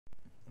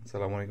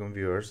আসসালামু আলাইকুম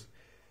viewers.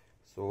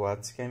 So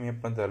আজকে আমি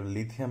আপনাদের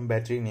লিথিয়াম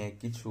ব্যাটারি নিয়ে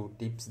কিছু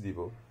টিপস দিব।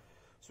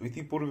 সো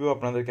ইতিপূর্বেও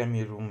আপনাদেরকে আমি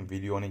এরকম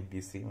ভিডিও অনেক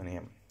দিয়েছি,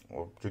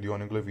 যদিও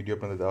অনেকগুলো ভিডিও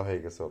আপনাদের দেওয়া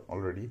হয়ে গেছে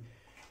অলরেডি,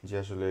 যে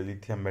আসলে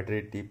লিথিয়াম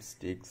ব্যাটারির টিপস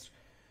টিক্স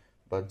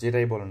বা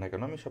যেটাই বলেন না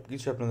কেন আমি সব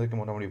কিছু আপনাদেরকে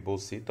মোটামুটি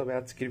বলছি। তবে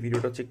আজকের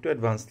ভিডিওটা হচ্ছে একটু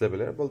অ্যাডভান্স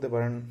লেভেলের বলতে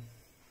পারেন,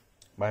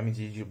 বা আমি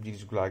যে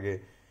জিনিসগুলো আগে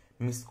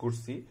মিস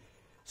করছি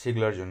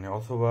সেগুলোর জন্য,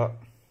 অথবা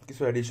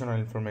কিছু অ্যাডিশনাল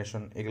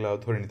ইনফরমেশন এগুলো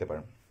ধরে নিতে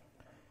পারেন।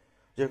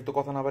 যেহেতু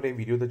কথা না বাড়ে এই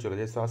ভিডিওতে চলে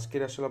যায়, তো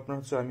আজকের আসলে আপনার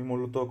হচ্ছে আমি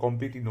মূলত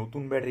কমপ্লিটলি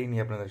নতুন ব্যাটারি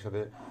নিয়ে আপনাদের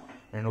সাথে,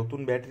 নতুন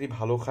ব্যাটারি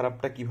ভালো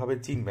খারাপটা কিভাবে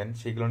চিনবেন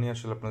সেগুলো নিয়ে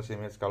আসলে আপনার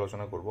সাথে আজকে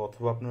আলোচনা করবো।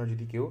 অথবা আপনারা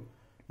যদি কেউ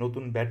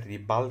নতুন ব্যাটারি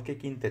বাল্কে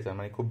কিনতে চান,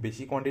 মানে খুব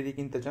বেশি কোয়ান্টিটি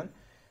কিনতে চান,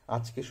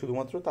 আজকে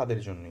শুধুমাত্র তাদের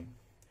জন্যই।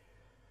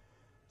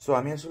 সো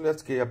আমি আসলে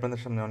আজকে আপনাদের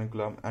সামনে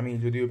অনেকগুলো,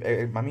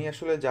 আমি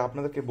আসলে যা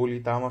আপনাদেরকে বলি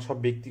তা আমার সব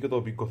ব্যক্তিগত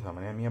অভিজ্ঞতা,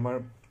 মানে আমি আমার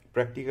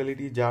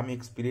প্র্যাকটিক্যালিটি যা আমি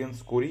এক্সপিরিয়েন্স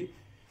করি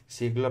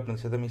সেগুলো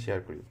আপনাদের সাথে আমি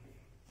শেয়ার করি।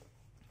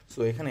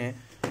 সো এখানে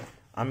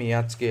আমি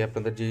আজকে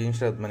আপনাদের যে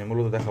জিনিসটা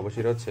মূলত দেখাবো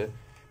সেটা হচ্ছে,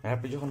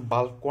 আপনি যখন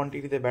বাল্ক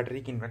কোয়ান্টিটিতে ব্যাটারি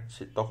কিনবেন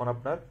তখন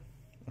আপনার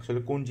আসলে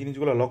কোন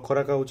জিনিসগুলো লক্ষ্য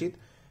রাখা উচিত,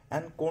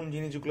 অ্যান্ড কোন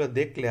জিনিসগুলো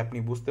দেখলে আপনি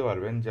বুঝতে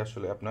পারবেন যে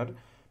আসলে আপনার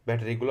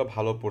ব্যাটারিগুলো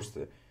ভালো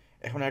পড়ছে।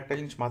 এখন একটা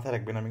জিনিস মাথায়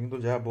রাখবেন, আমি কিন্তু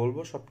যা বলবো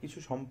সব কিছু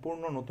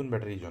সম্পূর্ণ নতুন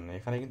ব্যাটারির জন্য,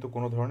 এখানে কিন্তু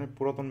কোনো ধরনের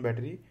পুরাতন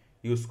ব্যাটারি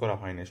ইউজ করা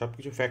হয়নি, সব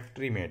কিছু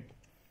ফ্যাক্টরি মেড।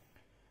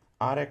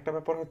 আর একটা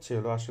ব্যাপার হচ্ছে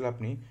হলো আসলে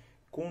আপনি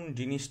কোন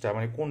জিনিসটা,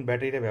 মানে কোন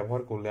ব্যাটারিটা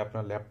ব্যবহার করলে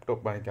আপনার ল্যাপটপ,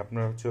 মানে কি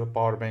আপনার হচ্ছে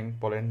পাওয়ার ব্যাংক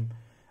বলেন,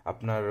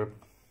 আপনার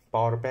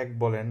পাওয়ার প্যাক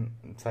বলেন,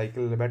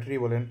 সাইকেল ব্যাটারি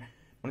বলেন,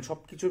 মানে সব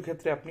কিছুর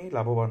ক্ষেত্রে আপনি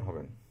লাভবান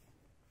হবেন।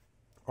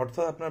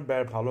 অর্থাৎ আপনার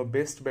ভালো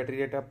বেস্ট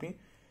ব্যাটারিটা আপনি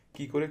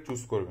কি করে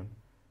চুজ করবেন।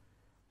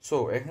 সো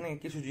এখানে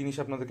কিছু জিনিস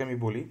আপনাদেরকে আমি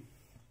বলি।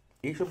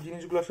 এইসব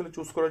জিনিসগুলো আসলে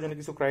চুজ করার জন্য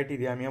কিছু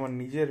ক্রাইটেরিয়া আমি আমার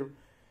নিজের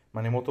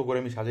মতো করে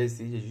আমি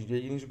সাজাইছি, যে যে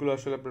জিনিসগুলো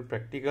আসলে আপনার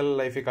প্র্যাকটিক্যাল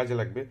লাইফে কাজে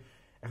লাগবে।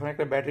 এখন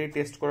একটা ব্যাটারি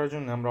টেস্ট করার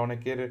জন্য আমরা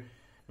অনেকের,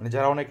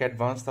 যারা অনেক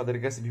অ্যাডভান্স তাদের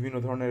কাছে বিভিন্ন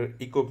ধরনের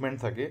ইকুইপমেন্ট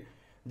থাকে,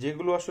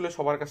 যেগুলো আসলে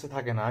সবার কাছে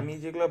থাকে না। আমি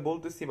যেগুলো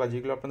বলতেছি বা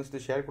যেগুলো আপনাদের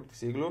সাথে শেয়ার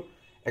করতেছি, এগুলো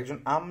একজন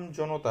আম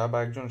জনতা বা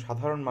একজন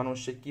সাধারণ মানুষ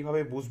সে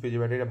কীভাবে বুঝবে যে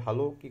ব্যাটারিটা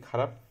ভালো কি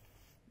খারাপ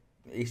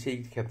এই সেই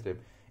ক্ষেত্রে।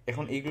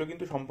 এখন এইগুলো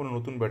কিন্তু সম্পূর্ণ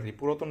নতুন ব্যাটারি,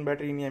 পুরাতন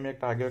ব্যাটারি নিয়ে আমি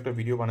আগে একটা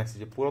ভিডিও বানাইছি,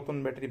 যে পুরাতন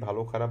ব্যাটারি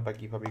ভালো খারাপ বা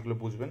কীভাবে এগুলো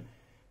বুঝবেন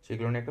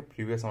সেগুলো নিয়ে একটা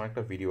প্রিভিয়াস আমার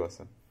একটা ভিডিও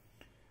আছে।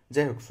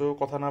 যাই হোক, সো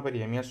কথা না পারি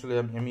আমি আসলে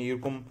আমি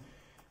এরকম,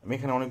 আমি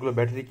এখানে অনেকগুলো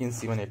ব্যাটারি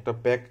কিনছি, মানে একটা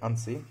প্যাক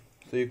আনছি।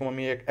 সো এরকম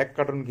আমি এক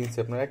কার্টন কিনছি,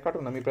 আপনার এক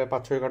কার্টন আমি প্রায়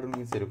 5-6 কার্টন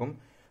কিনছি এরকম।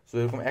 সো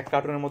এরকম এক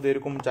কার্টনের মধ্যে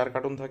এরকম 4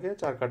 কার্টন থাকে,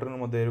 4 কার্টনের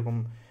মধ্যে এরকম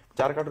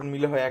 4 কার্টন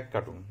মিলে হয় 1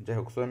 কার্টন। যাই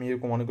হোক, সো আমি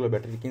এরকম অনেকগুলো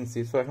ব্যাটারি কিনছি।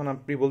 সো এখন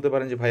আপনি বলতে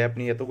পারেন যে ভাই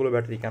আপনি এতগুলো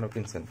ব্যাটারি কেন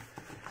কিনছেন।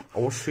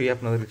 অবশ্যই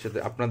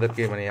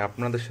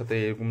আপনাদের সাথে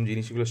এরকম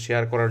জিনিসগুলো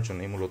শেয়ার করার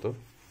জন্যই মূলত।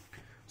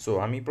 সো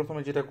আমি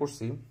প্রথমে যেটা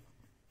করছি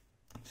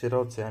সেটা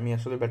হচ্ছে, আমি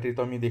আসলে ব্যাটারি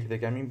তো আমি দেখে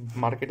দেখে আমি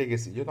মার্কেটে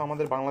গেছি, যেহেতু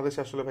আমাদের বাংলাদেশে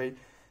আসলে ভাই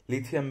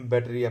লিথিয়াম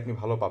ব্যাটারি আপনি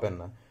ভালো পাবেন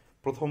না,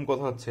 প্রথম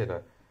কথা হচ্ছে এটা।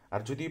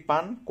 আর যদি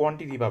পান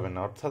কোয়ান্টিটি পাবেন না,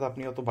 অর্থাৎ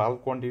আপনি অত বাল্ক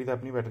কোয়ান্টিটিতে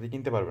আপনি ব্যাটারি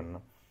কিনতে পারবেন না।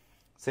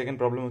 সেকেন্ড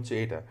প্রবলেম হচ্ছে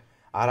এটা।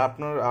 আর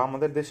আপনার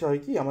আমাদের দেশে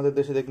হয় কি, আমাদের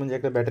দেশে দেখবেন যে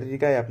একটা ব্যাটারি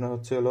গায়ে আপনার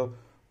হচ্ছে হলো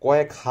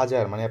কয়েক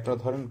হাজার, মানে আপনার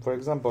ধরেন ফর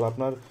এক্সাম্পল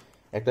আপনার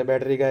একটা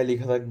ব্যাটারি গায়ে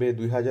লেখা থাকবে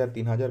 2000,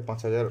 3000,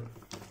 5000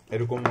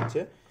 এরকম হচ্ছে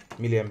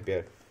মিলি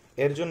অ্যাম্পিয়ার।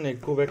 এর জন্য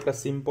খুব একটা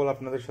সিম্পল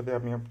আপনাদের সাথে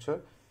আমি হচ্ছে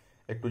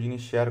একটু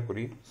জিনিস শেয়ার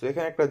করি। সো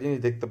এখানে একটা জিনিস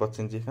দেখতে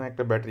পাচ্ছেন যে এখানে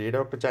একটা ব্যাটারি,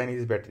 এটাও একটা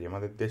চাইনিজ ব্যাটারি,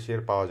 আমাদের দেশের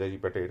পাওয়া যায়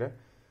এই ব্যাটারিটা।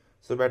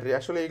 সো ব্যাটারি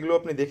আসলে এগুলো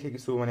আপনি দেখে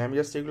কিছু, আমি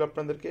জাস্ট এগুলো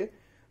আপনাদেরকে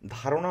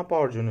ধারণা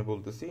পাওয়ার জন্য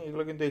বলতেছি,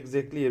 এগুলো কিন্তু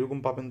এক্স্যাক্টলি এরকম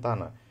পাবেন তা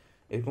না।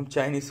 এরকম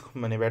চাইনিজ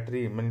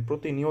ব্যাটারি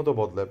প্রতিনিয়ত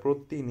বদলায়,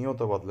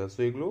 প্রতিনিয়ত বদলায়। সো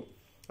এগুলো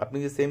আপনি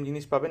যে সেম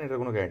জিনিস পাবেন এটার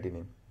কোনো গ্যারান্টি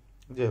নেই।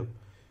 যাই হোক,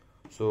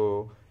 সো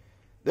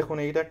দেখুন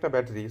এইটা একটা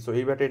ব্যাটারি। সো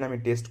এই ব্যাটারিটা আমি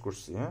টেস্ট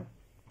করছি, হ্যাঁ।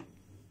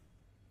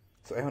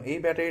 সো এখন এই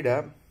ব্যাটারিটা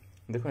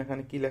দেখুন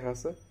এখানে কি লেখা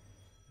আছে,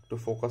 একটু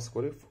ফোকাস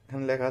করি।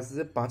 এখানে লেখা আছে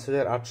যে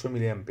 5800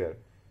 মিলি অ্যাম্পিয়ার।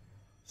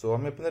 সো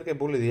আমি আপনাদেরকে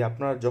বলে দিই,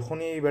 আপনার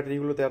যখনই এই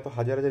ব্যাটারিগুলোতে এত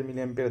হাজার হাজার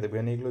মিলি অ্যাম্পিয়ার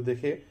দেখবেন, এগুলো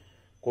দেখে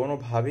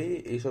কোনোভাবেই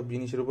এইসব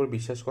জিনিসের উপর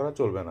বিশ্বাস করা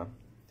চলবে না।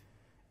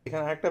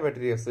 এখানে আরেকটা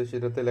ব্যাটারি আছে,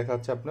 সেটাতে লেখা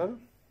আছে আপনার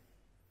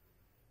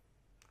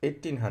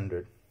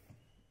 1800।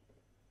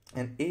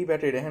 অ্যান্ড এই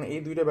ব্যাটারিটা, এখানে এই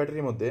দুইটা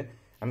ব্যাটারির মধ্যে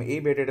আমি এই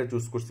ব্যাটারিটা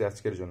চুজ করছি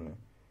আজকের জন্য।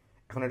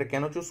 এখন এটা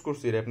কেন চুজ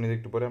করছি এটা আপনি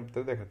একটু পরে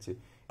আপনাদের দেখাচ্ছি।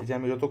 এই যে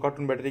আমি যত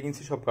কার্টুন ব্যাটারি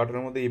কিনছি সব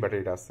কার্টুনের মধ্যে এই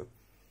ব্যাটারিটা আছে।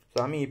 তো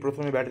আমি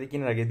প্রথমে ব্যাটারি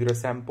কেনার আগে দুটো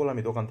স্যাম্পল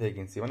আমি দোকান থেকে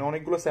কিনছি, মানে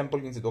অনেকগুলো স্যাম্পল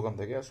কিনছি দোকান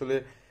থেকে। আসলে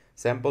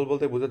স্যাম্পল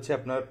বলতে বোঝাচ্ছে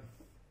আপনার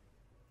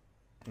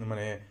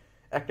মানে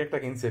একটা একটা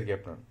কিনছি আর কি।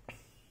 আপনার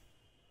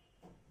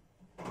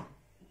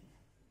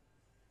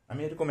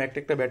আমি এরকম একটা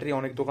একটা ব্যাটারি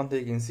অনেক দোকান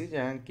থেকে কিনছি, যে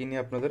কিনে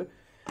আপনাদের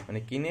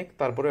কিনে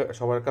তারপরে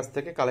সবার কাছ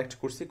থেকে কালেক্ট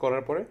করছি,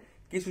 করার পরে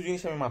কিছু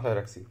জিনিস আমি মাথায়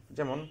রাখছি।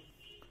 যেমন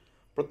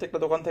প্রত্যেকটা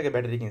দোকান থেকে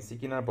ব্যাটারি কিনছি,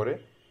 কেনার পরে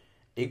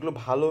এগুলো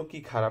ভালো কি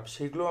খারাপ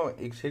সেগুলো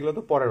সেগুলো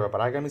তো পরের ব্যাপার।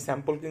 আগে আমি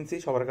স্যাম্পল কিনছি,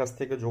 সবার কাছ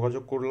থেকে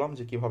যোগাযোগ করলাম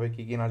যে কিভাবে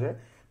কি কেনা যায়।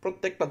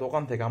 প্রত্যেকটা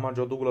দোকান থেকে আমার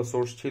যতগুলো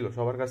সোর্স ছিল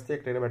সবার কাছ থেকে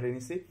একটা একটা ব্যাটারি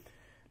নিছি।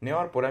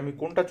 নেওয়ার পরে আমি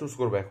কোনটা চুজ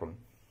করবো, এখন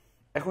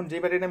এখন যে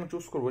ব্যাটারিটা আমি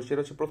চুজ করবো সেটা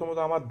হচ্ছে প্রথমত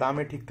আমার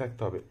দামে ঠিক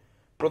থাকতে হবে।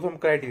 প্রথম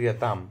ক্রাইটেরিয়া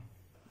দাম।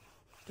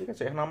 ঠিক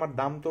আছে। এখন আমার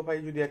দাম তো ভাই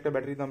যদি একটা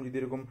ব্যাটারির দাম যদি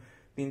এরকম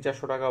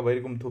 300-400 টাকা বা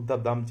এরকম ধূপধাপ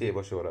দাম চেয়ে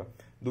বসে ওরা,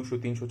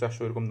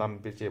 200-300-400 এরকম দাম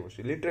চেয়ে বসে,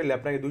 লিটারালি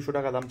আপনাকে 200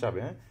 টাকা দাম চাবে।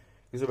 হ্যাঁ,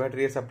 কিছু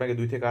ব্যাটারি আছে আপনাকে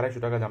 200-250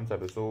 টাকা দাম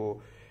চাবে। সো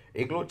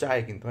এগুলো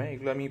চায় কিন্তু, হ্যাঁ,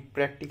 এগুলো আমি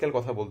প্র্যাকটিক্যাল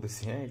কথা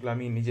বলতেছি, হ্যাঁ, এগুলো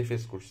আমি নিজে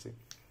ফেস করছি।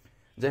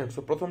 যাই হোক,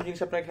 সো প্রথম জিনিস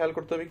আপনাকে খেয়াল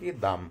করতে হবে কি,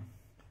 দাম।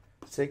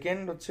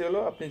 সেকেন্ড হচ্ছে হলো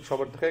আপনি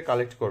সবার থেকে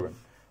কালেক্ট করবেন,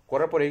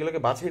 করার পর এগুলোকে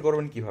বাছাই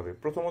করবেন কিভাবে।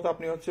 প্রথমত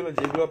আপনি হচ্ছে হলো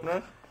যেগুলো আপনার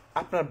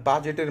আপনার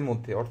বাজেটের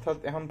মধ্যে, অর্থাৎ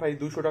এখন ভাই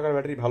 200 টাকার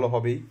ব্যাটারি ভালো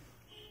হবেই,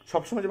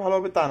 সবসময় যে ভালো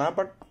হবে তা না,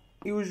 বাট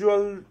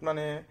ইউজুয়াল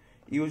মানে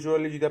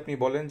ইউজুয়ালি যদি আপনি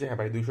বলেন যে হ্যাঁ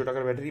ভাই 200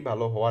 টাকার ব্যাটারি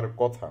ভালো হওয়ার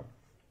কথা,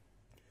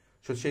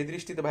 সো সেই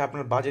দৃষ্টিতে ভাই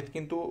আপনার বাজেট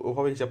কিন্তু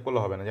ওভাবে হিসাব করলে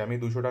হবে না যে আমি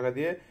 200 টাকা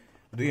দিয়ে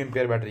 2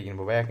 এম্পিয়ার ব্যাটারি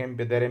কিনবো বা 1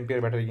 এম্পিয়ার 1.5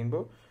 এম্পিয়ার ব্যাটারি কিনবো।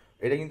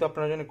 এটা কিন্তু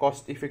আপনার জন্য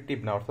কস্ট ইফেক্টিভ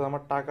না, অর্থাৎ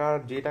আমার টাকার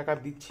যে টাকা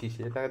দিচ্ছি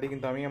সে টাকা দিয়ে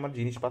কিন্তু আমি আমার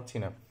জিনিস পাচ্ছি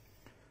না।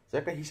 তো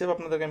একটা হিসাব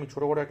আপনাদেরকে আমি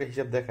ছোটো করে একটা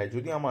হিসাব দেখাই।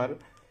 যদি আমার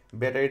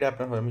ব্যাটারিটা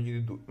আপনার হয়, আমি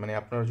যদি মানে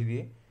আপনার যদি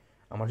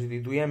আমার যদি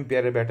 2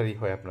 এম্পিয়ারের ব্যাটারি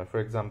হয় আপনার, ফর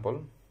এক্সাম্পল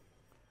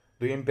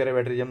 2 এম্পিয়ারের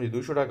ব্যাটারি যদি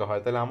 200 টাকা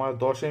হয়, তাহলে আমার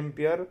 10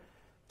 এম্পিয়ার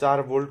 4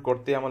 ভোল্ট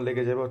করতে আমার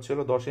লেগে যাবে হচ্ছে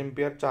হলো 10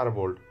 এম্পিয়ার 4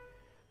 ভোল্ট।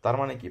 তার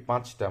মানে কি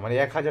 5টা, মানে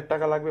 1000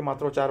 টাকা লাগবে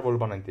মাত্র 4 ভোল্ট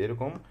বানাইতে,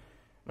 এরকম।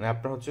 মানে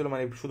আপনার হচ্ছে হলো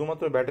মানে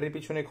শুধুমাত্র ব্যাটারির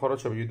পিছনে খরচ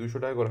হবে যদি 200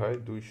 টাকা করে হয়,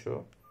 200,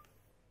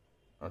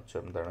 আচ্ছা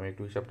দাঁড়ান আমি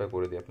একটু হিসাবটা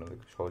করে দিই আপনাদের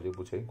সহজে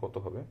বুঝাই কত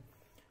হবে।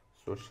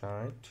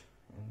 60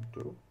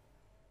 ইন্টু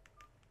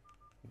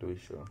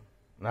 200,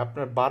 মানে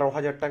আপনার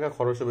 12,000 টাকা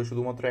খরচ হবে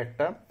শুধুমাত্র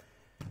একটা,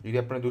 যদি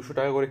আপনি 200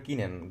 টাকা করে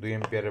কিনেন 2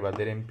 এম্পিয়ারের বা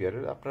 1.5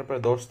 এম্পিয়ারের, আপনার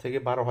প্রায় 10 থেকে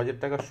 12 হাজার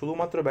টাকা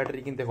শুধুমাত্র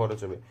ব্যাটারি কিনতে খরচ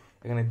হবে।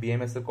 এখানে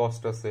বিএমএস এর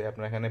কস্ট আছে,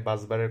 আপনার এখানে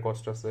বাসবারের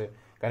কস্ট আছে,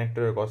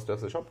 কানেক্টরের কস্ট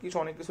আছে, সব কিছু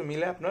অনেক কিছু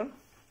মিলে আপনার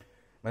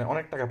মানে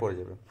অনেক টাকা পড়ে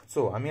যাবে।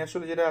 সো আমি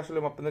আসলে যেটা আসলে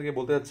আপনাদেরকে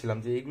বলতে চাচ্ছিলাম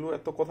যে এইগুলো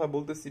এত কথা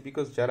বলতেছি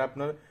বিকজ যারা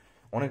আপনার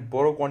অনেক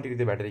বড়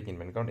কোয়ান্টিটিতে ব্যাটারি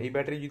কিনবেন, কারণ এই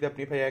ব্যাটারি যদি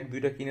আপনি ভাই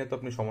 1-2টা কিনে তো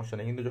আপনি সমস্যা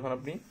নেই, কিন্তু যখন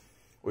আপনি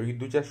ওই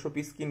 200-400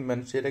 পিস কিনবেন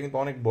সেটা কিন্তু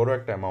অনেক বড়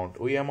একটা অ্যামাউন্ট,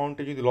 ওই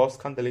অ্যামাউন্টে যদি লস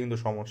খান তাহলে কিন্তু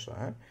সমস্যা।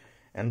 হ্যাঁ,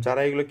 অ্যান্ড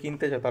যারা এগুলো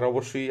কিনতে চায় তারা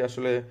অবশ্যই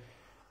আসলে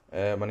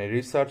মানে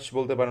রিসার্চ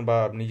বলতে পারেন বা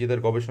নিজেদের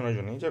গবেষণার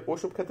জন্য, যে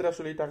ওইসব ক্ষেত্রে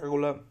আসলে এই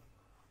টাকাগুলো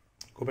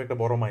খুব একটা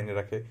বড় মাইনে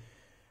রাখে।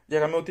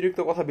 যাক, আমি অতিরিক্ত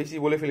কথা বেশি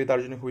বলে ফেলি, তার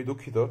জন্য খুবই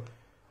দুঃখিত।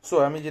 সো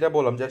আমি যেটা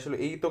বললাম যে আসলে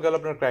এই তো গেল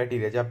আপনার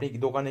ক্রাইটেরিয়া, যে আপনি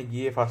দোকানে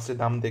গিয়ে ফার্স্টে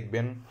দাম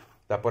দেখবেন,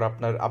 তারপর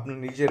আপনার আপনার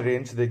নিজের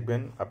রেঞ্জ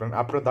দেখবেন, আপনার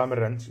আপনার দামের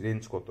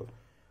রেঞ্জ কত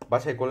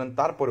বাছাই করলেন,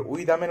 তারপরে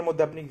ওই দামের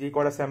মধ্যে আপনি যে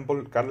কটা স্যাম্পল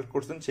কালেক্ট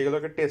করছেন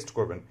সেগুলোকে টেস্ট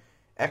করবেন।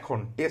 এখন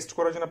টেস্ট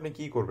করার জন্য আপনি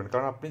কি করবেন,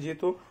 কারণ আপনি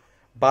যেহেতু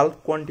বাল্ক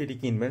কোয়ান্টিটি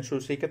কিনবেন, সো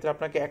সেই ক্ষেত্রে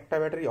আপনাকে একটা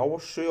ব্যাটারি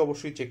অবশ্যই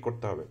অবশ্যই চেক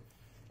করতে হবে।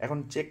 এখন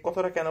চেক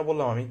কথাটা কেন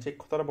বললাম, আমি চেক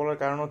কথাটা বলার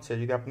কারণ হচ্ছে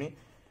যদি আপনি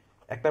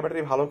একটা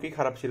ব্যাটারি ভালো কি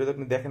খারাপ সেটা তো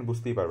আপনি দেখেন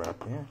বুঝতেই পারবেন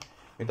আপনি, হ্যাঁ,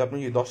 কিন্তু আপনি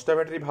যদি 10টা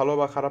ব্যাটারি ভালো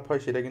বা খারাপ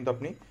হয় সেটা কিন্তু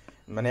আপনি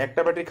মানে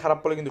একটা ব্যাটারি খারাপ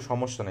পড়লে কিন্তু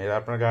সমস্যা নেই, এটা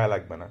আপনার গায়ে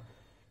লাগবে না,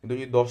 কিন্তু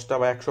যদি 10টা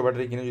বা 100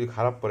 ব্যাটারি কিনে যদি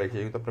খারাপ পড়ে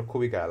সেটা কিন্তু আপনার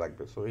খুবই গায়ে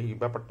লাগবে। সো এই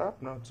ব্যাপারটা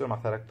আপনার হচ্ছে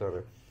মাথায় রাখতে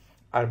হবে।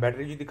 আর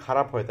ব্যাটারি যদি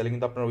খারাপ হয় তাহলে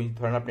কিন্তু আপনার ওই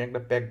ধরেন আপনি একটা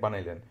প্যাক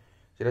বানাইলেন,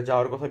 সেটা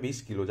যাওয়ার কথা 20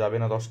 কিলো, যাবে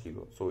না 10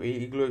 কিলো। সো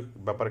এইগুলো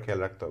ব্যাপার খেয়াল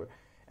রাখতে হবে।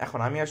 এখন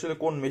আমি আসলে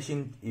কোন মেশিন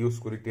ইউজ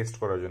করি টেস্ট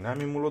করার জন্য,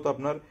 আমি মূলত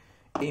আপনার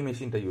এই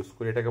মেশিনটা ইউজ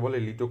করি, এটাকে বলে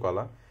লিটো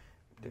কালা।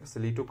 ঠিক আছে,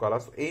 লিটু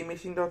কালাস, এই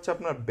মেশিনটা হচ্ছে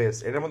আপনার বেস্ট।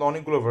 এটার মধ্যে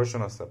অনেকগুলো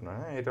ভার্সন আছে আপনার,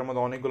 হ্যাঁ, এটার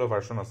মধ্যে অনেকগুলো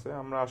ভার্সন আছে,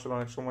 আমরা আসলে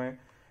অনেক সময়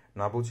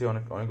না বুঝি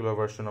অনেকগুলো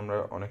ভার্সন আমরা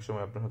অনেক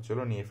সময় আপনার হচ্ছে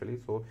নিয়ে ফেলি।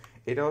 সো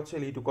এটা হচ্ছে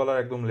লিটু কালার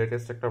একদম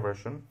লেটেস্ট একটা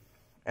ভার্সন,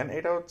 অ্যান্ড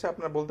এটা হচ্ছে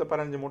আপনার বলতে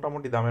পারেন যে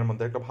মোটামুটি দামের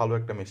মধ্যে একটা ভালো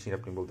একটা মেশিন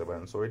আপনি বলতে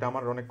পারেন। সো এটা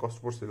আমার অনেক কষ্ট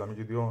পড়ছিল, আমি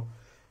যদিও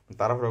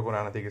তাড়াহুড়ো করে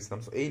আনাতে গেছিলাম।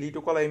 সো এই লিটু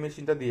কালা এই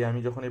মেশিনটা দিয়ে আমি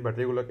যখন এই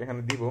ব্যাটারিগুলোকে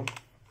এখানে দিব,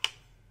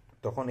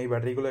 তখন এই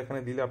ব্যাটারিগুলো এখানে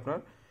দিলে আপনার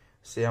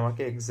সে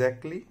আমাকে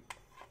এক্স্যাক্টলি,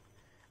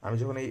 আমি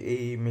যখন এই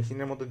এই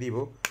মেশিনের মধ্যে দিব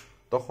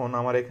তখন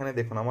আমার এখানে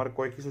দেখুন আমার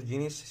কয়েক কিছু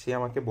জিনিস সে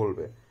আমাকে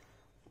বলবে,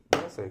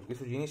 ঠিক আছে,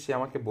 কিছু জিনিস সে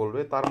আমাকে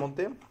বলবে। তার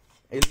মধ্যে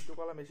এই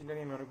লিটোকলা মেশিনটা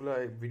নিয়ে আমি অনেকগুলো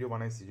ভিডিও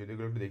বানাইছি, যদি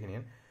এগুলো একটু দেখে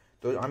নিন।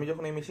 তো আমি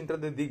যখন এই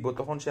মেশিনটাতে দেখবো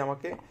তখন সে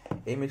আমাকে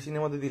এই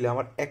মেশিনের মধ্যে দিলে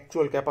আমার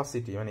অ্যাকচুয়াল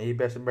ক্যাপাসিটি, মানে এই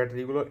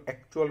ব্যাটারিগুলোর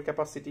অ্যাকচুয়াল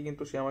ক্যাপাসিটি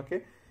কিন্তু সে আমাকে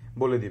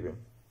বলে দিবে।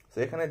 তো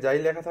এখানে যাই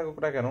লেখা থাকুক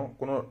না কেন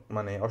কোনো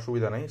মানে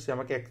অসুবিধা নাই, সে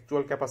আমাকে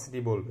অ্যাকচুয়াল ক্যাপাসিটি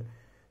বলবে।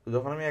 তো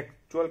যখন আমি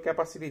অ্যাকচুয়াল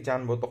ক্যাপাসিটি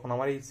জানবো তখন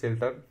আমার এই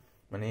সেলটার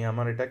মানে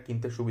আমার এটা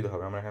কিনতে সুবিধা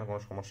হবে, আমার এখানে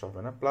কোনো সমস্যা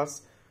হবে না। প্লাস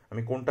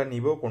আমি কোনটা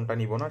নিব কোনটা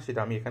নিব না সেটা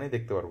আমি এখানে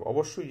দেখতে পারবো।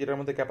 অবশ্যই যেটার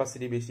মধ্যে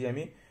ক্যাপাসিটি বেশি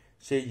আমি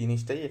সেই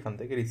জিনিসটাই এখান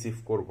থেকে রিসিভ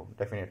করব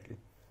ডেফিনেটলি।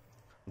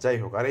 যাই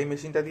হোক, আর এই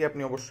মেশিনটা দিয়ে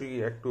আপনি অবশ্যই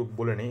একটু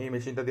বলে নিই, এই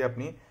মেশিনটা দিয়ে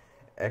আপনি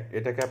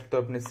এটাকে তো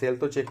আপনি সেল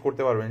তো চেক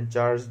করতে পারবেন,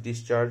 চার্জ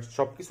ডিসচার্জ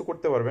সব কিছু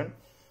করতে পারবেন।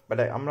 বাট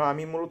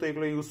আমি মূলত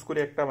এগুলো ইউজ করি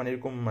একটা মানে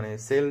এরকম মানে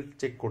সেল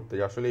চেক করতে,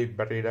 যে আসলে এই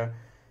ব্যাটারিটা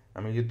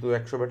আমি যেহেতু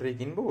 100 ব্যাটারি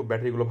কিনবো,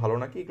 ব্যাটারিগুলো ভালো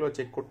নাকি এগুলো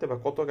চেক করতে বা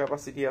কত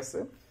ক্যাপাসিটি আছে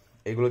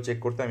এগুলো চেক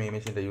করতে আমি এই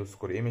মেশিনটা ইউজ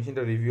করি। এই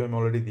মেশিনটা রিভিউ আমি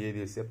অলরেডি দিয়ে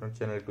দিয়েছি, আপনার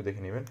চ্যানেল একটু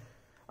দেখে নেবেন।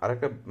 আর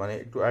একটা মানে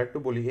আরেকটু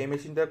বলি, এই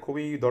মেশিনটা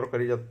খুবই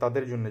দরকারি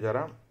তাদের জন্য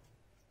যারা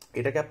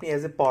এটাকে আপনি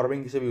অ্যাজ এ পাওয়ার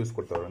ব্যাংক হিসেবে ইউজ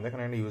করতে পারবেন। দেখেন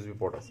একটা ইউএসবি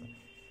পোর্ট আছে।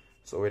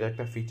 সো এটা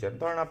একটা ফিচার,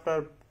 ধরেন আপনার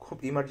খুব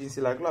ইমার্জেন্সি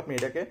লাগলো আপনি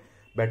এটাকে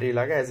ব্যাটারি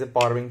লাগে অ্যাজ এ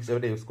পাওয়ার ব্যাংক হিসেবে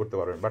ইউজ করতে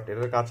পারবেন, বাট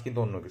এটার কাজ কিন্তু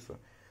অন্য কিছু।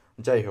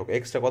 যাই হোক,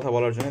 এক্সট্রা কথা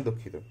বলার জন্য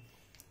দুঃখিত।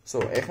 সো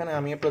এখানে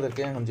আমি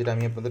আপনাদেরকে এখন যেটা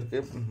আমি আপনাদেরকে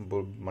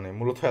মানে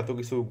মূলত এত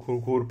কিছু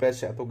ঘুর প্যাচ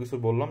এত কিছু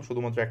বললাম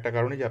শুধুমাত্র একটা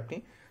কারণে যে আপনি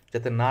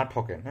যাতে না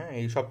ঠকেন। হ্যাঁ,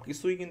 এই সব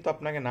কিছুই কিন্তু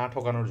আপনাকে না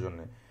ঠকানোর জন্য।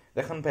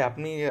 দেখেন ভাই,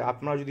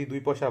 আপনার যদি 2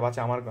 পয়সা বাঁচে,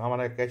 আমার আমার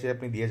কাছে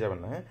আপনি দিয়ে যাবেন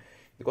না। হ্যাঁ,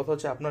 কথা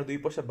হচ্ছে আপনার 2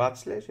 পয়সা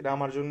বাঁচলে সেটা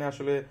আমার জন্য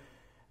আসলে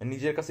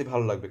নিজের কাছে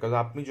ভালো লাগবে। কারণ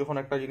আপনি যখন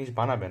একটা জিনিস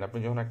বানাবেন, আপনি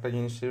যখন একটা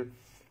জিনিসের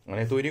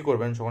মানে তৈরি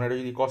করবেন, তখন এটা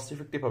যদি কস্ট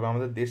ইফেক্টিভ হবে,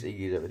 আমাদের দেশ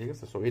এগিয়ে যাবে। ঠিক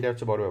আছে, সো এটা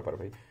হচ্ছে বড় ব্যাপার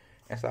ভাই।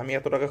 আচ্ছা, আমি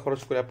এত টাকা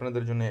খরচ করে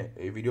আপনাদের জন্য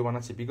এই ভিডিও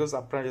বানাচ্ছি বিকজ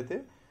আপনারা যাতে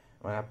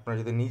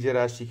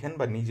নিজেরা শিখেন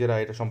বা নিজেরা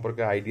এটা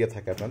সম্পর্কে আইডিয়া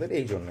থাকে আপনাদের,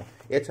 এই জন্য,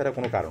 এছাড়া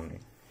কোনো কারণ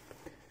নেই।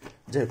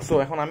 যাই হোক, সো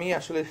এখন আমি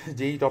আসলে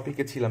যেই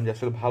টপিকে ছিলাম যে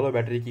আসলে ভালো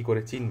ব্যাটারি কি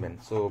করে চিনবেন।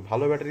 সো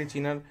ভালো ব্যাটারি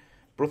চিনার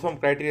প্রথম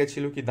ক্রাইটেরিয়া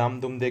ছিল কি, দাম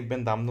দুম দেখবেন,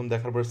 দাম দুম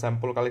দেখার পরে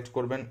স্যাম্পল কালেক্ট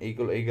করবেন,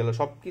 এই গেল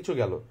সব কিছু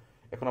গেল।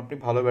 এখন আপনি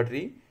ভালো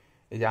ব্যাটারি,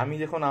 এই যে আমি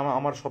যখন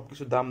আমার সব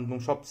কিছু দাম দুম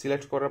সব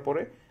সিলেক্ট করার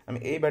পরে আমি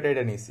এই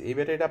ব্যাটারিটা নিয়েছি। এই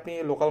ব্যাটারিটা আপনি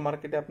লোকাল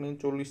মার্কেটে আপনি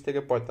 40 থেকে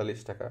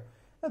 45 টাকা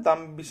দাম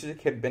বিশেষে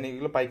খেপবেন,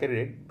 এগুলো পাইকারি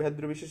রেট,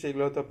 ভেদ্র বিশেষে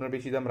এগুলো হয়তো আপনার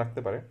বেশি দাম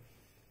রাখতে পারে।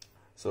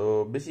 সো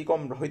বেশি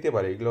কম হইতে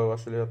পারে, এগুলো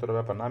আসলে অতটা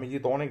ব্যাপার না। আমি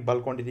যেহেতু অনেক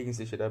বাল্ক কোয়ান্টিটি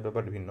কিনছি, সেটা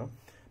ব্যাপার ভিন্ন।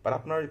 বাট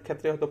আপনার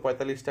ক্ষেত্রে হয়তো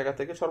 45 টাকা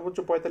থেকে সর্বোচ্চ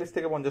 45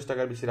 থেকে 50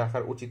 টাকার বেশি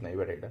রাখার উচিত না এই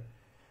ব্যাটারিটা।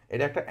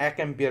 এটা একটা 1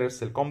 অ্যাম্পিয়ারের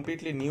সেল,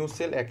 কমপ্লিটলি নিউ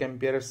সেল, 1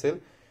 অ্যাম্পিয়ারের সেল।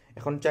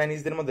 এখন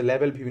চাইনিজদের মধ্যে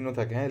লেভেল বিভিন্ন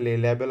থাকে। হ্যাঁ,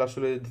 লেভেল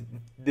আসলে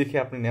দেখে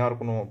আপনি নেওয়ার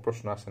কোনো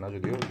প্রশ্ন আসে না,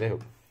 যদিও যাই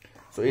হোক।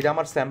 সো এটা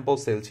আমার স্যাম্পল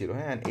সেল ছিল।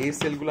 হ্যাঁ, এই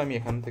সেলগুলো আমি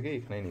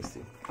এখানে নিচ্ছি।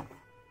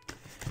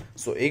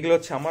 সো এইগুলো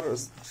হচ্ছে আমার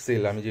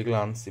সেল, আমি যেগুলো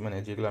আনছি মানে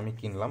যেগুলো আমি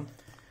কিনলাম।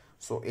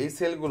 সো এই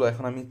সেলগুলো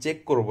এখন আমি চেক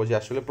করব যে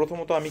আসলে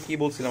প্রথমত আমি কি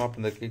বলছিলাম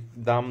আপনাদেরকে,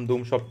 দাম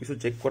দুম সব কিছু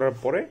চেক করার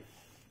পরে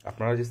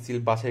আপনারা যে সিল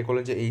বাছাই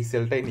করলেন যে এই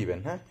সেলটাই নেবেন।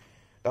 হ্যাঁ,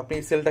 তো আপনি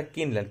এই সেলটা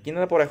কিনলেন,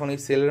 কেনার পর এখন এই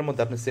সেলের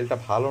মধ্যে আপনি সেলটা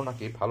ভালো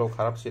নাকি ভালো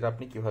খারাপ সেটা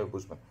আপনি কিভাবে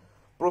বুঝবেন।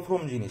 প্রথম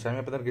জিনিস আমি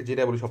আপনাদেরকে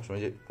যেটা বলি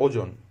সবসময়, যে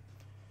ওজন,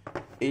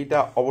 এইটা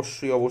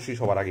অবশ্যই অবশ্যই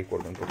সবার আগে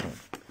করবেন প্রথমে।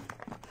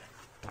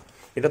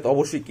 এটা তো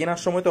অবশ্যই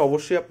কেনার সময় তো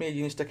অবশ্যই আপনি এই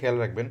জিনিসটা খেয়াল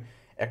রাখবেন,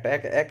 একটা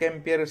 1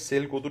 অ্যাম্পিয়ারের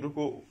সেল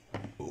কতটুকু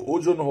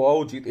ওজন হওয়া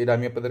উচিত, এটা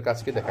আমি আপনাদের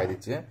কাছকে দেখাই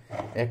দিচ্ছি। হ্যাঁ,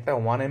 একটা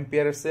 1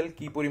 অ্যাম্পিয়ারের সেল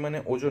কি পরিমাণে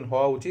ওজন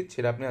হওয়া উচিত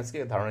সেটা আপনি আজকে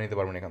ধারণা নিতে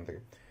পারবেন এখান থেকে।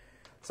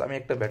 সো আমি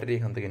একটা ব্যাটারি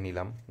এখান থেকে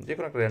নিলাম, যে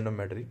কোনো একটা র্যান্ডম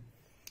ব্যাটারি।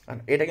 আর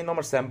এটা কিন্তু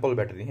আমার স্যাম্পল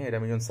ব্যাটারি। হ্যাঁ, এটা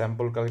আমি যখন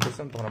স্যাম্পল কালেক্ট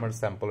করছিলাম তখন আমার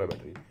স্যাম্পলের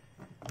ব্যাটারি।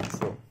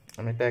 সো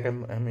আমি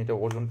এটা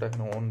ওজনটা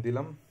এখানে অন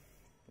দিলাম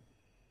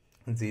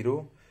 0।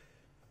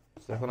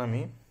 এখন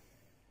আমি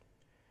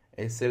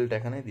এই সেলটা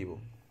এখানে দিব।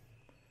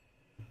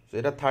 সো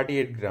এটা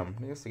 38 গ্রাম,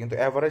 ঠিক আছে, কিন্তু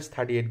অ্যাভারেজ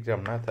 38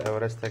 গ্রাম না,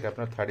 অ্যাভারেজ থাকে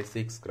আপনার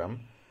 36 গ্রাম।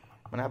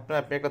 মানে আপনি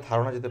একটা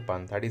ধারণা যেতে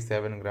পান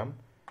 37 গ্রাম।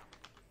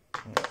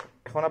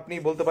 এখন আপনি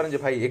বলতে পারেন যে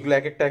ভাই এগুলো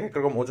এক একটা এক এক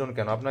রকম ওজন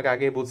কেন, আপনাকে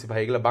আগেই বলছি ভাই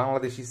এগুলো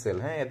বাংলাদেশি সেল।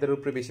 হ্যাঁ, এদের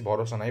উপরে বেশি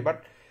ভরসা নাই, বাট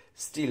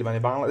স্টিল মানে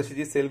বাংলাদেশি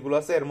যে সেলগুলো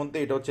আছে এর মধ্যে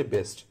এটা হচ্ছে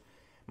বেস্ট,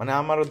 মানে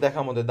আমারও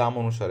দেখা মধ্যে দাম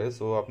অনুসারে।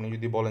 সো আপনি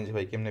যদি বলেন যে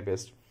ভাই কেমনে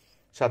বেস্ট,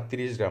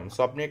 37 গ্রাম। সো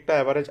আপনি একটা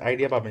অ্যাভারেজ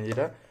আইডিয়া পাবেন,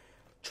 যেটা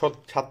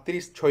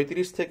 36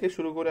 36 থেকে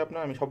শুরু করে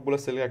আপনার, আমি সবগুলো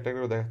সেল একটা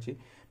করে দেখাচ্ছি,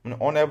 মানে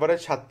অন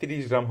অ্যাভারেজ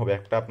 37 গ্রাম হবে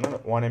একটা আপনার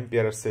 1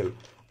 অ্যাম্পিয়ারের সেল।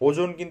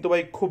 ওজন কিন্তু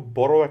ভাই খুব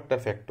বড় একটা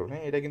ফ্যাক্টর।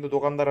 হ্যাঁ, এটা কিন্তু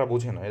দোকানদাররা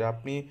বোঝে না, এটা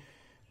আপনি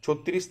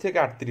 36 থেকে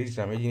 38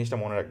 গ্রাম, এই জিনিসটা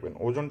মনে রাখবেন।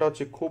 ওজনটা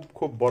হচ্ছে খুব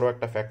খুব বড়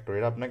একটা ফ্যাক্টর,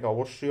 এটা আপনাকে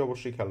অবশ্যই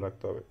অবশ্যই খেয়াল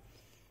রাখতে হবে,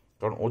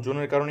 কারণ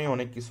ওজনের কারণেই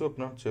অনেক কিছু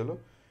আপনার হচ্ছে হলো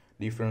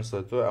ডিফারেন্স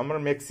হয়। তো আমার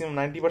ম্যাক্সিমাম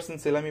 90%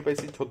 সেল আমি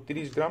পাইছি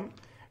 36 গ্রাম,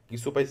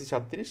 কিছু পাইছি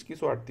 37,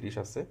 কিছু 38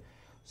 আছে।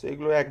 সো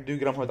এগুলো 1-2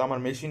 গ্রাম হয়তো, আমার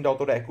মেশিনটা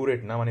অতটা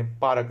অ্যাকুরেট না মানে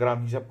পার গ্রাম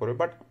হিসাব করে,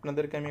 বাট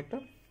আপনাদেরকে আমি একটা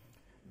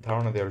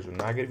ধারণা দেওয়ার জন্য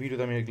আগের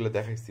ভিডিওতে আমি এগুলো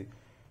দেখাইছি।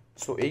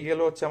 সো এই গেল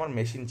হচ্ছে আমার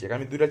মেশিন চেক,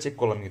 আমি দুইটা চেক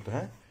করলাম কিন্তু।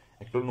 হ্যাঁ,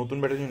 একটা নতুন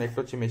ব্যাটারির জন্য, একটা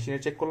হচ্ছে মেশিনে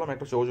চেক করলাম,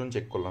 একটা হচ্ছে ওজন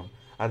চেক করলাম।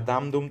 আর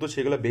দাম দুম তো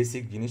সেগুলো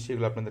বেসিক জিনিস,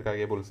 সেগুলো আপনাদেরকে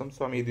আগে বলছিলাম।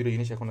 সো আমি এই দুটো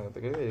জিনিস এখন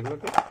থেকে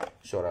এগুলোকে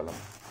সরালাম।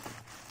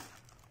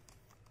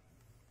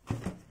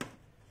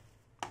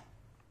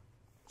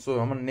 সো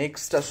আমার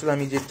নেক্সট আসলে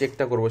আমি যে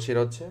চেকটা করবো সেটা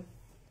হচ্ছে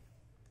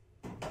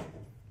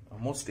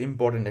মোস্ট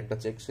ইম্পর্টেন্ট একটা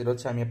চেক, সেটা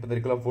হচ্ছে আমি আপনাদের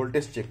এগুলো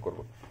ভোল্টেজ চেক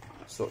করবো।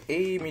 সো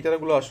এই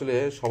মিটারগুলো আসলে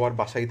সবার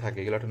বাসায় থাকে,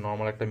 এগুলো একটা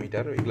নর্মাল একটা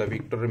মিটার, এগুলো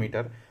ভিক্টরের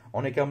মিটার।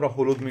 অনেকে আমরা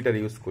হলুদ মিটার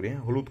ইউজ করি,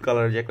 হলুদ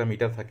কালারের যে একটা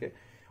মিটার থাকে,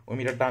 ওই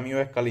মিটারটা আমিও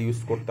এককালে ইউজ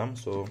করতাম।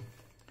 সো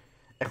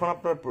এখন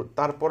আপনার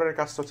তারপরের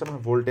কাজটা হচ্ছে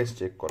আপনার ভোল্টেজ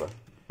চেক করা।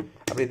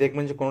 আপনি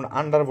দেখবেন যে কোনো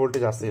আন্ডার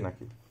ভোল্টেজ আছে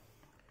নাকি।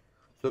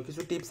 তো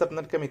কিছু টিপস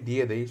আপনাকে আমি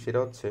দিয়ে দেই, সেটা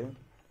হচ্ছে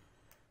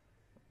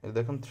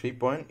দেখুন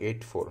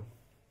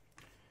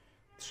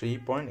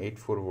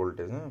 3.84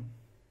 ভোল্টেজ। হ্যাঁ,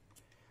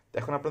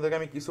 এখন আপনাদেরকে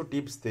আমি কিছু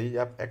টিপস দিই,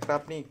 একটা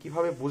আপনি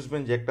কিভাবে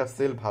বুঝবেন যে একটা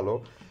সেল ভালো,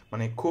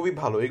 মানে খুবই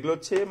ভালো। এগুলো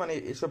হচ্ছে মানে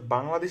এসব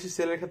বাংলাদেশি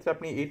সেলের ক্ষেত্রে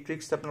আপনি এই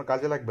ট্রিক্সটা আপনার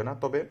কাজে লাগবে না,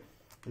 তবে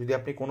যদি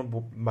আপনি কোনো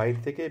বাইরে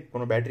থেকে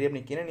কোনো ব্যাটারি আপনি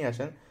কিনে নিয়ে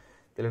আসেন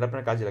তাহলে এটা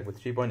আপনার কাজে লাগবে।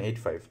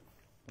 3.85,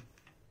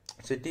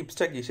 সেই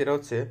টিপসটা কি, সেটা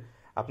হচ্ছে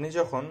আপনি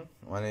যখন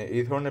মানে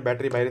এই ধরনের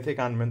ব্যাটারি বাইরে থেকে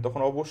আনবেন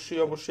তখন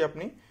অবশ্যই অবশ্যই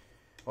আপনি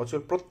হচ্ছে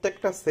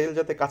প্রত্যেকটা সেল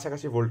যাতে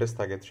কাছাকাছি ভোল্টেজ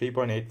থাকে।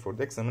 3.84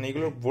 দেখছেন, মানে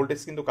এগুলোর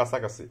ভোল্টেজ কিন্তু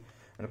কাছাকাছি,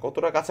 মানে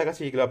কতটা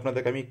কাছাকাছি এগুলো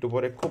আপনাদেরকে আমি একটু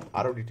পরে খুব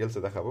আরও ডিটেলসে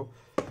দেখাবো।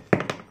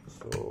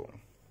 সো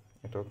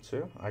এটা হচ্ছে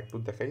আরেকটু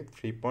দেখাই,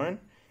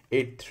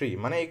 3.83,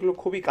 মানে এগুলো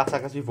খুবই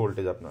কাছাকাছি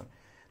ভোল্টেজ আপনার।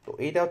 তো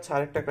এইটা হচ্ছে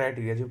আরেকটা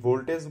ক্রাইটেরিয়া যে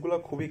ভোল্টেজগুলো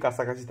খুবই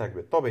কাছাকাছি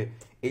থাকবে। তবে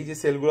এই যে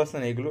সেলগুলো আছে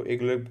না,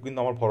 এগুলো কিন্তু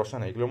আমার ভরসা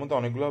নেই, এগুলোর মধ্যে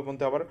অনেকগুলোর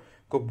মধ্যে আবার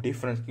খুব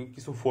ডিফারেন্স,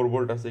 কিছু 4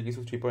 ভোল্ট আছে,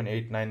 কিছু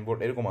 3.89 ভোল্ট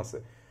এরকম আছে।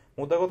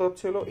 মোদ্দা কথা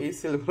হচ্ছে হলো এই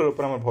সেলগুলোর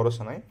উপর আমার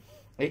ভরসা নাই।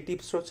 এই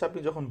টিপসটা হচ্ছে আপনি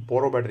যখন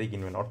বড় ব্যাটারি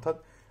কিনবেন, অর্থাৎ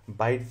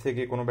বাইরে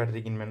থেকে কোনো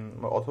ব্যাটারি কিনবেন,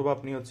 অথবা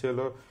আপনি হচ্ছে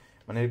হলো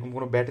মানে এরকম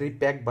কোনো ব্যাটারি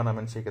প্যাক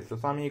বানাবেন সেক্ষেত্রে।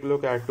 তো আমি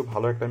এগুলোকে আর একটু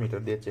ভালো একটা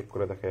মিটার দিয়ে চেক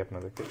করে দেখাই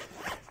আপনাদেরকে।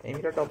 এই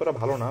মিটারটা অতটা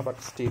ভালো না, বাট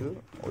স্টিল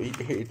ওই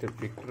এইটার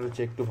ভিক্টরের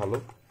চেয়ে একটু ভালো।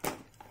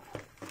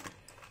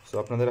 সো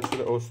আপনাদের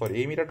আসলে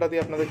এই মিটারটা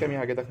দিয়ে আপনাদেরকে আমি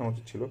আগে দেখানো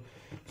উচিত ছিল।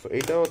 সো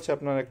এইটা হচ্ছে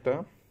আপনার একটা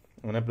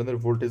মানে আপনাদের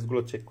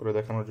ভোল্টেজগুলো চেক করে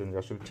দেখানোর জন্য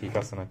আসলে ঠিক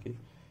আছে নাকি,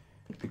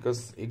 বিকজ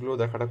এগুলো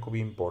দেখাটা খুবই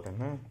ইম্পর্টেন্ট।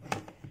 হ্যাঁ,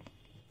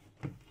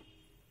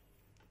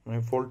 মানে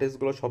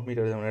ভোল্টেজগুলো সব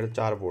মিটারে, যেমন এটা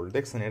 4 ভোল্ট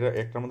দেখছেন, এটা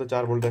একটার মধ্যে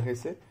 4 ভোল্ট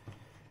দেখাইছে।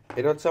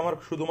 এটা হচ্ছে আমার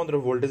শুধুমাত্র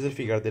ভোল্টেজের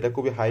ফিগার, এটা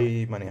খুবই হাই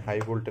মানে হাই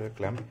ভোল্টের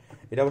ক্ল্যাম্প।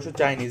 এটা অবশ্য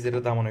চাইনিজ,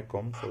 এটার দাম অনেক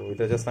কম। তো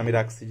এটা জাস্ট আমি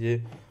রাখছি যে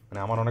মানে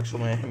আমার অনেক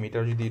সময়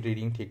মিটার যদি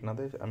রিডিং ঠিক না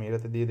দেয় আমি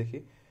এটাতে দিয়ে দেখি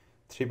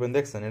 3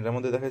 দেখছেন, এটার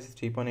মধ্যে দেখাইছে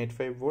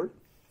 3.85 ভোল্ট,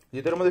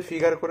 যেটার মধ্যে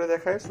ফিগার করে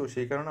দেখায়। সো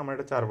সেই কারণে আমার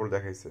এটা 4 ভোল্ট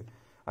দেখাইছে।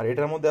 আর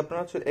এটার মধ্যে আপনার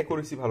হচ্ছে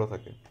অ্যাকুরেসি ভালো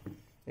থাকে,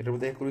 এটার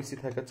মধ্যে অ্যাকুরেসি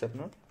থাকাচ্ছে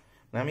আপনার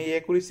মানে আমি এই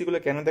অ্যাকুরেসিগুলো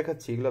কেন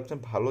দেখাচ্ছি, এগুলো আপনি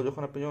ভালো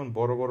যখন আপনি যখন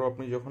বড় বড়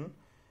আপনি যখন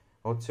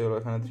হচ্ছে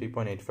এখানে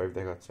 3.85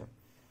 দেখাচ্ছে,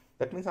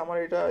 দ্যাট মিনস আমার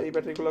এটা এই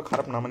ব্যাটারিগুলো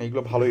খারাপ না, মানে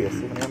এগুলো ভালোই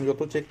আছে। মানে আমি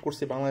যত চেক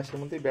করছি বাংলাদেশের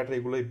মধ্যে এই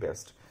ব্যাটারিগুলোই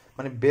বেস্ট,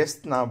 মানে বেস্ট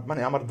না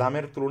মানে আমার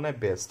দামের তুলনায়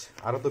বেস্ট।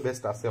 আরও তো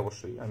বেস্ট আছে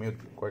অবশ্যই, আমিও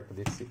কয়েকটা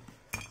দেখছি।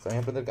 তো আমি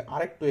আপনাদেরকে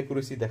আরেকটু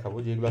অ্যাকুরেসি দেখাবো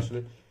যেগুলো আসলে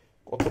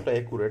কতটা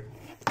অ্যাকুরেট,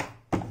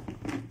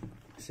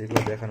 সেগুলো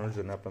দেখানোর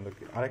জন্য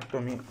আপনাদেরকে আরেকটু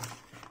আমি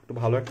একটু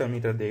ভালো একটা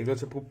মিটার দিই। এগুলো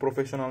হচ্ছে খুব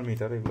প্রফেশনাল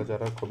মিটার, এগুলো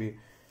যারা খুবই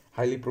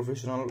হাইলি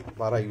প্রফেশনাল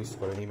তারা ইউজ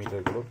করেন এই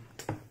মিটারগুলো।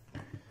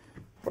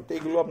 বাট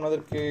এগুলো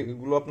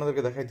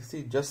আপনাদেরকে দেখাইতেছি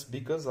জাস্ট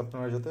বিকজ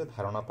আপনারা যাতে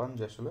ধারণা পান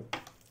যে আসলে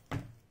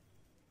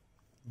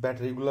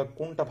ব্যাটারিগুলো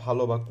কোনটা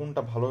ভালো বা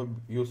কোনটা ভালো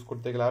ইউজ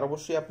করতে গেলে। আর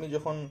অবশ্যই আপনি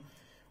যখন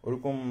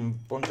ওরকম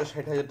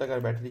 50-60 হাজার টাকার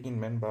ব্যাটারি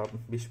কিনবেন বা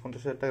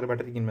 20-50 হাজার টাকার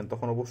ব্যাটারি কিনবেন,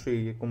 তখন অবশ্যই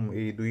এরকম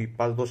এই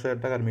 2-5-10 হাজার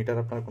টাকার মিটার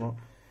আপনার কোনো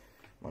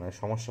মানে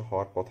সমস্যা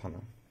হওয়ার কথা না।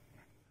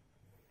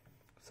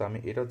 সো আমি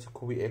এটা হচ্ছে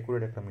খুবই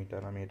অ্যাকুরেট একটা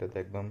মিটার, আমি এটাতে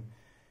একদম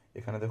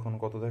এখানে দেখুন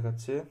কত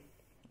দেখাচ্ছে,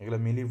 এগুলো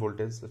মিলি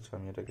ভোল্টেজ। আচ্ছা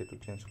আমি এটাকে একটু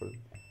চেঞ্জ করি।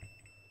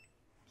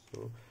 সো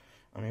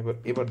আমি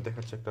এবার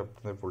দেখাচ্ছি একটা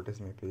আপনাদের ভোল্টেজ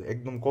মেপে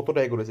একদম কতটা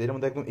অ্যাকুরেসি, এর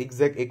মধ্যে একদম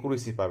এক্স্যাক্ট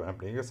অ্যাকুরেসি পাবেন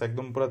আপনি, ঠিক আছে,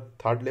 একদম পুরো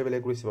 3rd লেভেল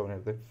অ্যাকুরেসি পাবেন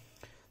এটাতে।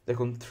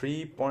 দেখুন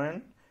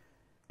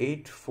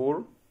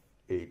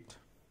 3.848,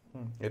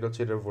 এটা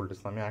হচ্ছে এটার ভোল্টেজ।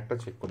 আমি একটা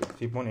চেক করি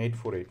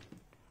 3.848।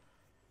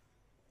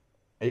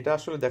 এটা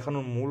আসলে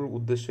দেখানোর মূল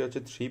উদ্দেশ্য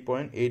হচ্ছে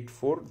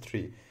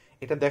 3.843।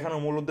 এটা দেখানোর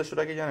মূল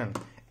উদ্দেশ্যটা কি জানেন,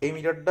 এই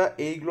মিটারটা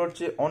এইগুলোর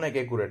চেয়ে অনেক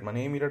অ্যাকুরেট, মানে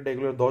এই মিটারটা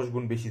এগুলোর 10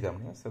 গুণ বেশি দাম,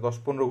 ঠিক আছে,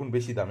 10-15 গুণ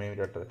বেশি দাম এই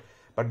মিটারটা।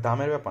 বাট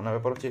দামের ব্যাপার না,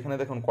 ব্যাপার হচ্ছে এখানে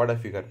দেখুন কয়টা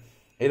ফিগার।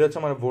 এটা হচ্ছে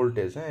আমার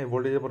ভোল্টেজ, হ্যাঁ, এই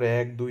ভোল্টেজের পরে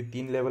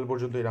 1-2-3 লেভেল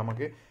পর্যন্ত এটা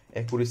আমাকে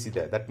অ্যাকুরেসি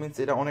দেয়। দ্যাট মিনস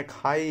এটা অনেক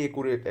হাই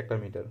অ্যাকুরেট একটা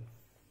মিটার।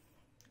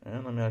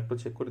 হ্যাঁ, আমি একটু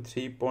চেক করি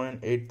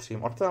 3.83,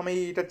 অর্থাৎ আমি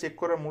এটা চেক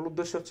করার মূল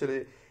উদ্দেশ্য হচ্ছে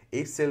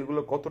এই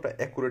সেলগুলো কতটা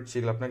অ্যাকুরেট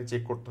সেগুলো আপনাকে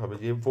চেক করতে হবে,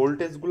 যে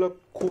ভোল্টেজগুলো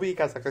খুবই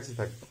কাছাকাছি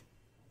থাকবে।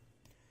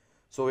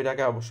 সো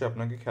এটাকে অবশ্যই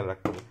আপনাকে খেয়াল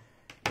রাখতে হবে।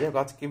 যাই হোক,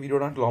 আজকে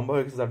ভিডিওটা অনেক লম্বা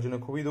হয়ে গেছে, তার জন্য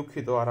খুবই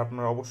দুঃখিত। আর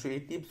আপনারা অবশ্যই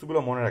এই টিপসগুলো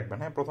মনে রাখবেন।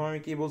 হ্যাঁ, প্রথমে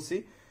আমি কি বলছি,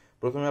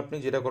 প্রথমে আপনি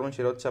যেটা করবেন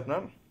সেটা হচ্ছে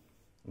আপনার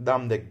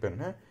দাম দেখবেন।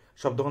 হ্যাঁ,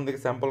 সব দোকান থেকে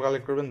স্যাম্পল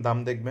কালেক্ট করবেন, দাম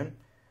দেখবেন।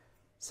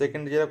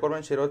 সেকেন্ড যেটা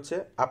করবেন সেটা হচ্ছে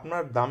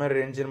আপনার দামের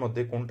রেঞ্জের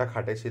মধ্যে কোনটা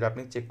খাটে সেটা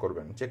আপনি চেক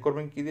করবেন। চেক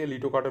করবেন কি দিয়ে,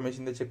 লিটো কাটো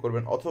মেশিন দিয়ে চেক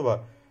করবেন, অথবা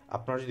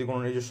আপনার যদি কোনো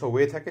নিজস্ব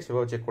ওয়ে থাকে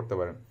সেভাবে চেক করতে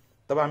পারেন।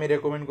 তবে আমি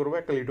রেকমেন্ড করবো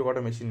একটা লিটো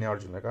কাটো মেশিন নেওয়ার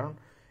জন্য, কারণ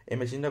এই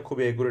মেশিনটা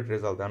খুবই অ্যাকুরেট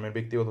রেজাল্ট দেয়, আমি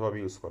ব্যক্তিগতভাবে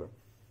ইউজ করে।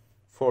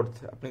 ফোর্থ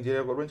আপনি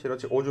যেটা করবেন সেটা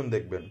হচ্ছে ওজন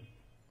দেখবেন।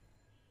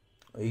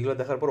 এইগুলো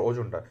দেখার পর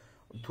ওজনটা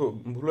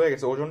ভুল হয়ে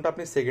গেছে, ওজনটা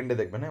আপনি সেকেন্ডে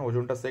দেখবেন। হ্যাঁ,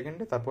 ওজনটা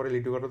সেকেন্ডে, তারপরে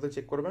লিটো কাটোতে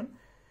চেক করবেন।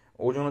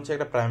 ওজন হচ্ছে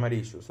একটা প্রাইমারি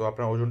ইস্যু, সো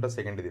আপনার ওজনটা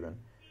সেকেন্ডে দিবেন।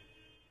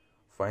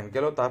 ফাইন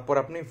গেল। তারপর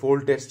আপনি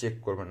ভোল্টেজ চেক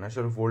করবেন,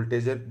 আসলে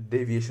ভোল্টেজের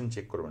ডেভিয়েশন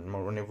চেক করবেন,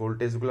 মানে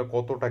ভোল্টেজগুলো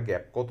কতটা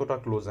গ্যাপ, কতটা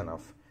ক্লোজ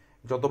এনাফ।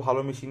 যত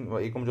ভালো মেশিন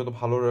এরকম যত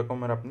ভালো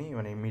রকমের আপনি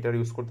মানে মিটার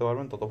ইউজ করতে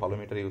পারবেন, তত ভালো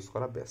মিটার ইউজ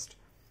করা বেস্ট।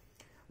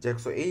 যাই হোক,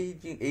 সো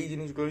এই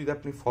জিনিসগুলো যদি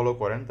আপনি ফলো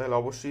করেন তাহলে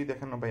অবশ্যই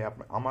দেখেন না ভাই,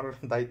 আমার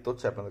দায়িত্ব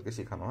হচ্ছে আপনাদেরকে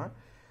শেখানো। হ্যাঁ,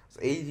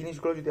 এই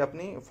জিনিসগুলো যদি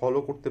আপনি ফলো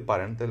করতে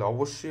পারেন তাহলে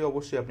অবশ্যই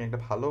আপনি একটা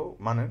ভালো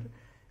মানের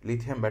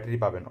লিথিয়াম ব্যাটারি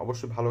পাবেন,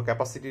 অবশ্যই ভালো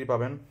ক্যাপাসিটির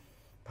পাবেন,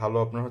 ভালো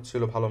আপনার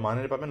হচ্ছিল ভালো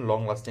মানের পাবেন, লং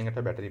লাস্টিং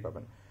একটা ব্যাটারি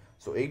পাবেন।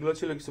 সো এইগুলো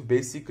ছিল কিছু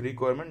বেসিক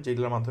রিকোয়ারমেন্ট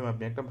যেগুলোর মাধ্যমে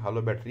আপনি একটা ভালো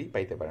ব্যাটারি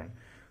পাইতে পারেন।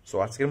 সো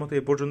আজকের মতো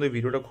এ পর্যন্ত, এই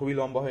ভিডিওটা খুবই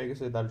লম্বা হয়ে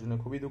গেছে, তার জন্য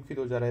খুবই দুঃখিত।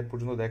 যারা এ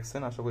পর্যন্ত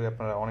দেখছেন আশা করি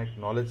আপনারা অনেক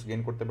নলেজ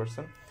গেইন করতে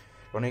পারছেন,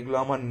 কারণ এগুলো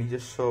আমার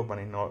নিজস্ব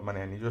মানে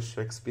নিজস্ব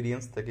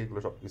এক্সপিরিয়েন্স থেকে এগুলো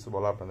সব কিছু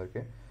বলা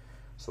আপনাদেরকে।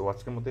 সো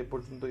আজকের মতো এই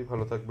পর্যন্তই,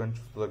 ভালো থাকবেন,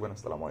 সুস্থ থাকবেন,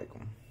 আসসালামু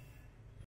আলাইকুম।